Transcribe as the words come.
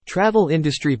Travel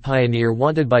industry pioneer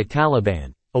wanted by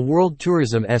Taliban, a World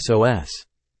Tourism SOS.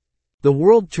 The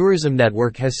World Tourism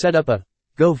Network has set up a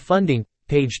GoFundMe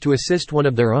page to assist one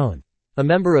of their own, a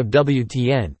member of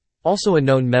WTN, also a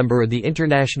known member of the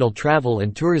international travel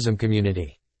and tourism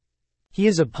community. He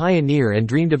is a pioneer and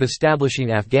dreamed of establishing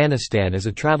Afghanistan as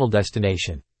a travel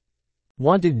destination.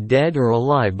 Wanted dead or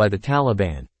alive by the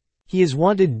Taliban. He is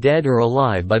wanted dead or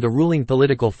alive by the ruling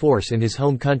political force in his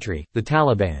home country, the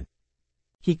Taliban.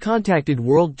 He contacted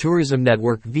World Tourism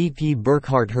Network VP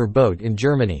Burkhard Herboth in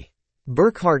Germany.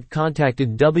 Burkhard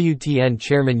contacted WTN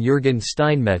chairman Jürgen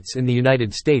Steinmetz in the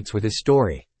United States with his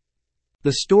story.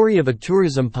 The story of a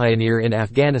tourism pioneer in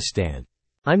Afghanistan.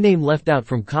 I'm name left out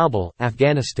from Kabul,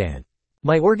 Afghanistan.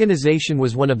 My organization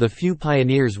was one of the few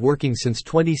pioneers working since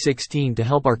 2016 to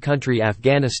help our country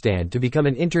Afghanistan to become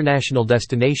an international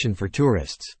destination for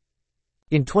tourists.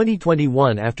 In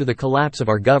 2021, after the collapse of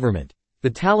our government, the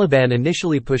Taliban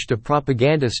initially pushed a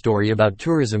propaganda story about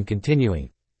tourism continuing.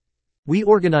 We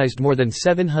organized more than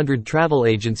 700 travel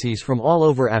agencies from all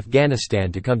over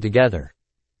Afghanistan to come together.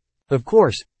 Of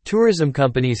course, tourism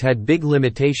companies had big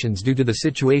limitations due to the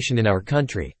situation in our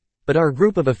country. But our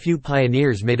group of a few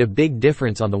pioneers made a big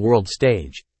difference on the world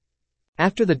stage.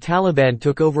 After the Taliban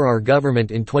took over our government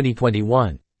in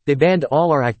 2021, they banned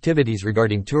all our activities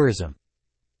regarding tourism.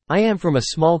 I am from a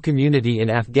small community in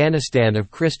Afghanistan of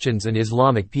Christians and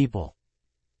Islamic people.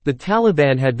 The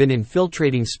Taliban had been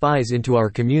infiltrating spies into our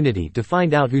community to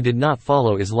find out who did not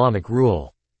follow Islamic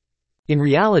rule. In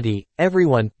reality,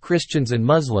 everyone, Christians and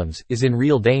Muslims, is in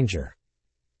real danger.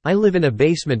 I live in a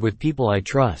basement with people I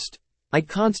trust. I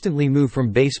constantly move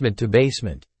from basement to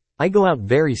basement. I go out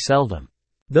very seldom.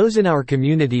 Those in our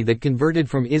community that converted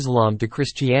from Islam to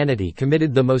Christianity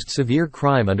committed the most severe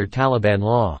crime under Taliban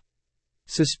law.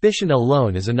 Suspicion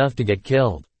alone is enough to get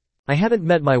killed. I haven't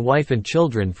met my wife and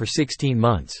children for 16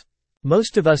 months.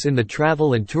 Most of us in the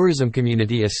travel and tourism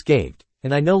community escaped,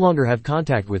 and I no longer have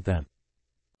contact with them.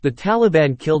 The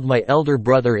Taliban killed my elder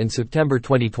brother in September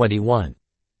 2021.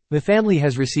 My family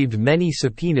has received many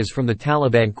subpoenas from the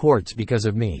Taliban courts because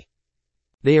of me.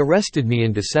 They arrested me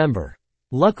in December.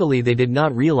 Luckily they did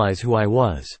not realize who I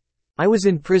was. I was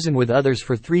in prison with others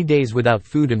for 3 days without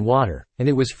food and water, and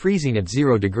it was freezing at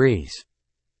 0 degrees.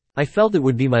 I felt it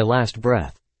would be my last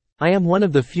breath. I am one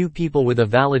of the few people with a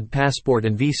valid passport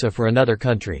and visa for another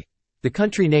country. The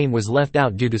country name was left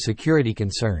out due to security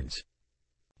concerns.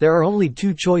 There are only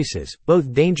 2 choices,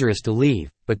 both dangerous to leave,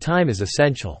 but time is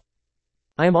essential.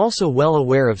 I am also well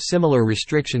aware of similar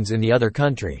restrictions in the other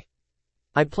country.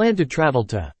 I plan to travel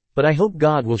to, but I hope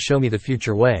God will show me the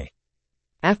future way.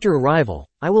 After arrival,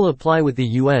 I will apply with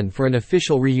the UN for an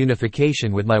official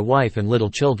reunification with my wife and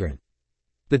little children.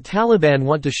 The Taliban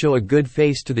want to show a good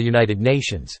face to the United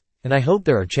Nations, and I hope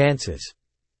there are chances.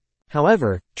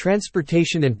 However,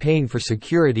 transportation and paying for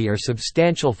security are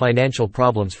substantial financial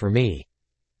problems for me.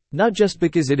 Not just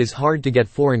because it is hard to get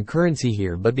foreign currency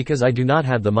here, but because I do not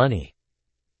have the money.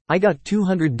 I got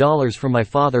 $200 from my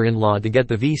father-in-law to get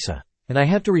the visa, and I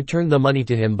have to return the money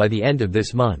to him by the end of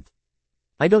this month.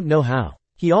 I don't know how.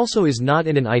 He also is not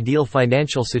in an ideal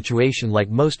financial situation like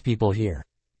most people here.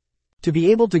 To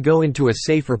be able to go into a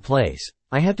safer place,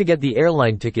 I have to get the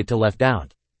airline ticket to left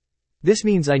out. This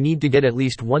means I need to get at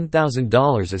least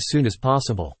 $1,000 as soon as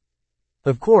possible.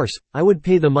 Of course, I would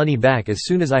pay the money back as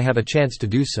soon as I have a chance to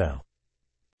do so.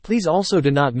 Please also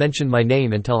do not mention my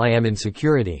name until I am in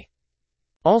security.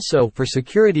 Also, for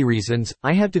security reasons,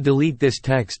 I have to delete this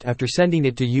text after sending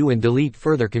it to you and delete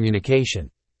further communication.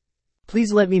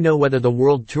 Please let me know whether the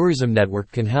World Tourism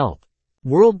Network can help.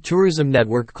 World Tourism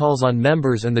Network calls on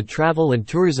members and the travel and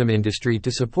tourism industry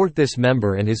to support this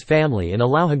member and his family and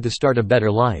allow him to start a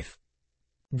better life.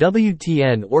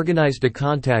 WTN organized a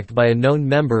contact by a known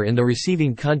member in the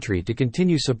receiving country to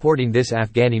continue supporting this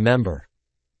Afghani member.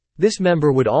 This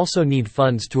member would also need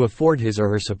funds to afford his or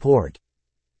her support.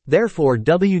 Therefore,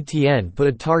 WTN put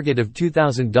a target of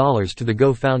 $2,000 to the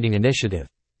GoFundMe initiative.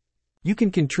 You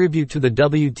can contribute to the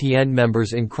WTN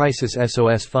Members in Crisis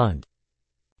SOS Fund.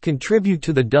 Contribute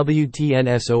to the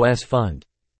WTN SOS Fund.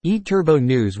 E-Turbo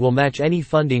News will match any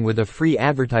funding with a free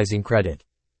advertising credit.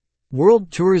 World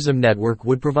Tourism Network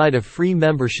would provide a free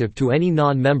membership to any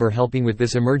non-member helping with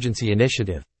this emergency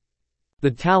initiative. The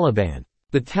Taliban.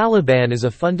 The Taliban is a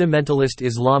fundamentalist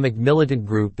Islamic militant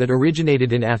group that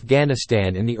originated in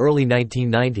Afghanistan in the early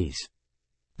 1990s.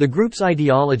 The group's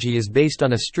ideology is based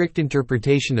on a strict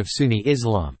interpretation of Sunni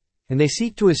Islam, and they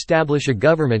seek to establish a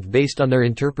government based on their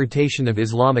interpretation of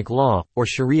Islamic law, or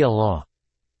Sharia law.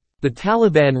 The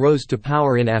Taliban rose to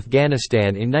power in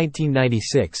Afghanistan in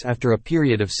 1996 after a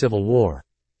period of civil war.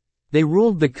 They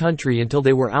ruled the country until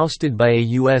they were ousted by a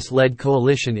US-led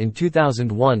coalition in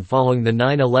 2001 following the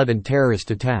 9/11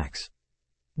 terrorist attacks.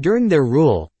 During their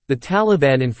rule, the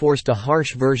Taliban enforced a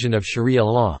harsh version of Sharia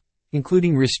law,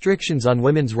 including restrictions on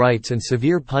women's rights and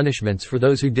severe punishments for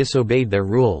those who disobeyed their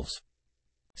rules.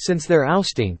 Since their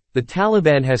ousting, the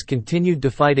Taliban has continued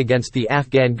to fight against the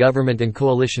Afghan government and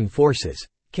coalition forces,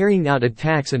 carrying out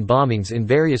attacks and bombings in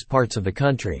various parts of the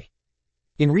country.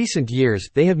 In recent years,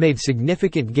 they have made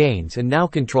significant gains and now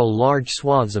control large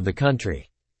swaths of the country.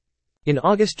 In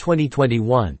August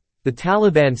 2021, the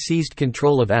Taliban seized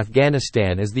control of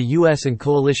Afghanistan as the US and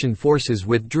coalition forces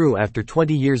withdrew after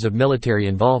 20 years of military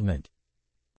involvement.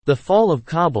 The fall of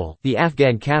Kabul, the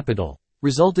Afghan capital,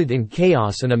 resulted in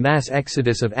chaos and a mass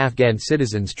exodus of Afghan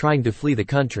citizens trying to flee the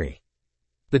country.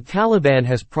 The Taliban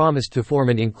has promised to form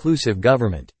an inclusive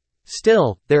government.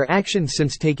 Still, their actions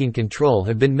since taking control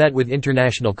have been met with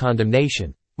international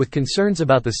condemnation, with concerns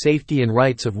about the safety and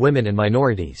rights of women and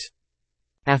minorities.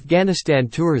 Afghanistan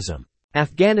tourism.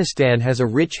 Afghanistan has a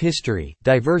rich history,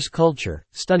 diverse culture,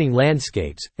 stunning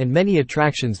landscapes, and many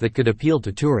attractions that could appeal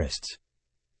to tourists.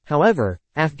 However,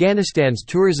 Afghanistan's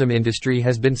tourism industry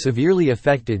has been severely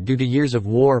affected due to years of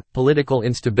war, political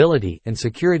instability, and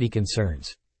security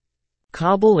concerns.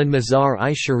 Kabul and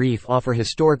Mazar-i-Sharif offer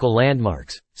historical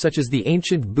landmarks, such as the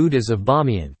ancient Buddhas of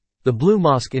Bamiyan, the Blue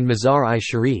Mosque in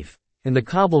Mazar-i-Sharif, and the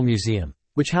Kabul Museum,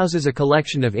 which houses a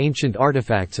collection of ancient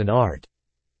artifacts and art.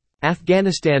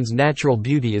 Afghanistan's natural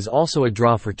beauty is also a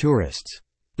draw for tourists.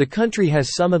 The country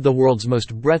has some of the world's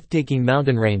most breathtaking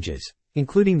mountain ranges,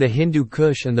 including the Hindu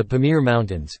Kush and the Pamir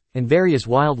Mountains, and various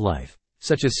wildlife,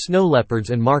 such as snow leopards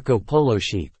and Marco Polo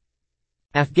sheep.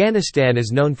 Afghanistan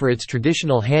is known for its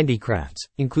traditional handicrafts,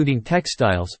 including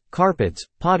textiles, carpets,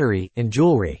 pottery, and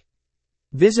jewelry.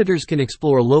 Visitors can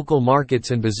explore local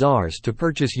markets and bazaars to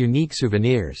purchase unique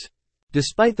souvenirs.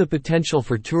 Despite the potential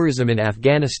for tourism in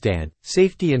Afghanistan,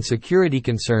 safety and security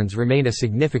concerns remain a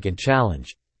significant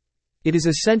challenge. It is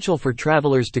essential for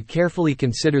travelers to carefully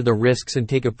consider the risks and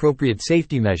take appropriate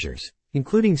safety measures,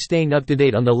 including staying up to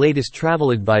date on the latest travel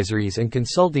advisories and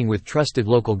consulting with trusted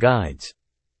local guides.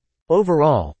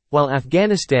 Overall, while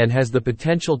Afghanistan has the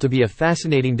potential to be a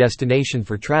fascinating destination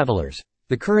for travelers,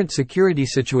 the current security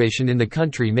situation in the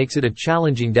country makes it a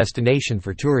challenging destination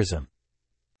for tourism.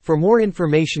 For more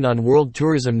information on World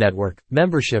Tourism Network,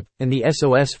 membership, and the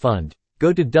SOS Fund,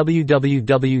 go to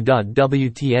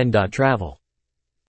www.wtn.travel.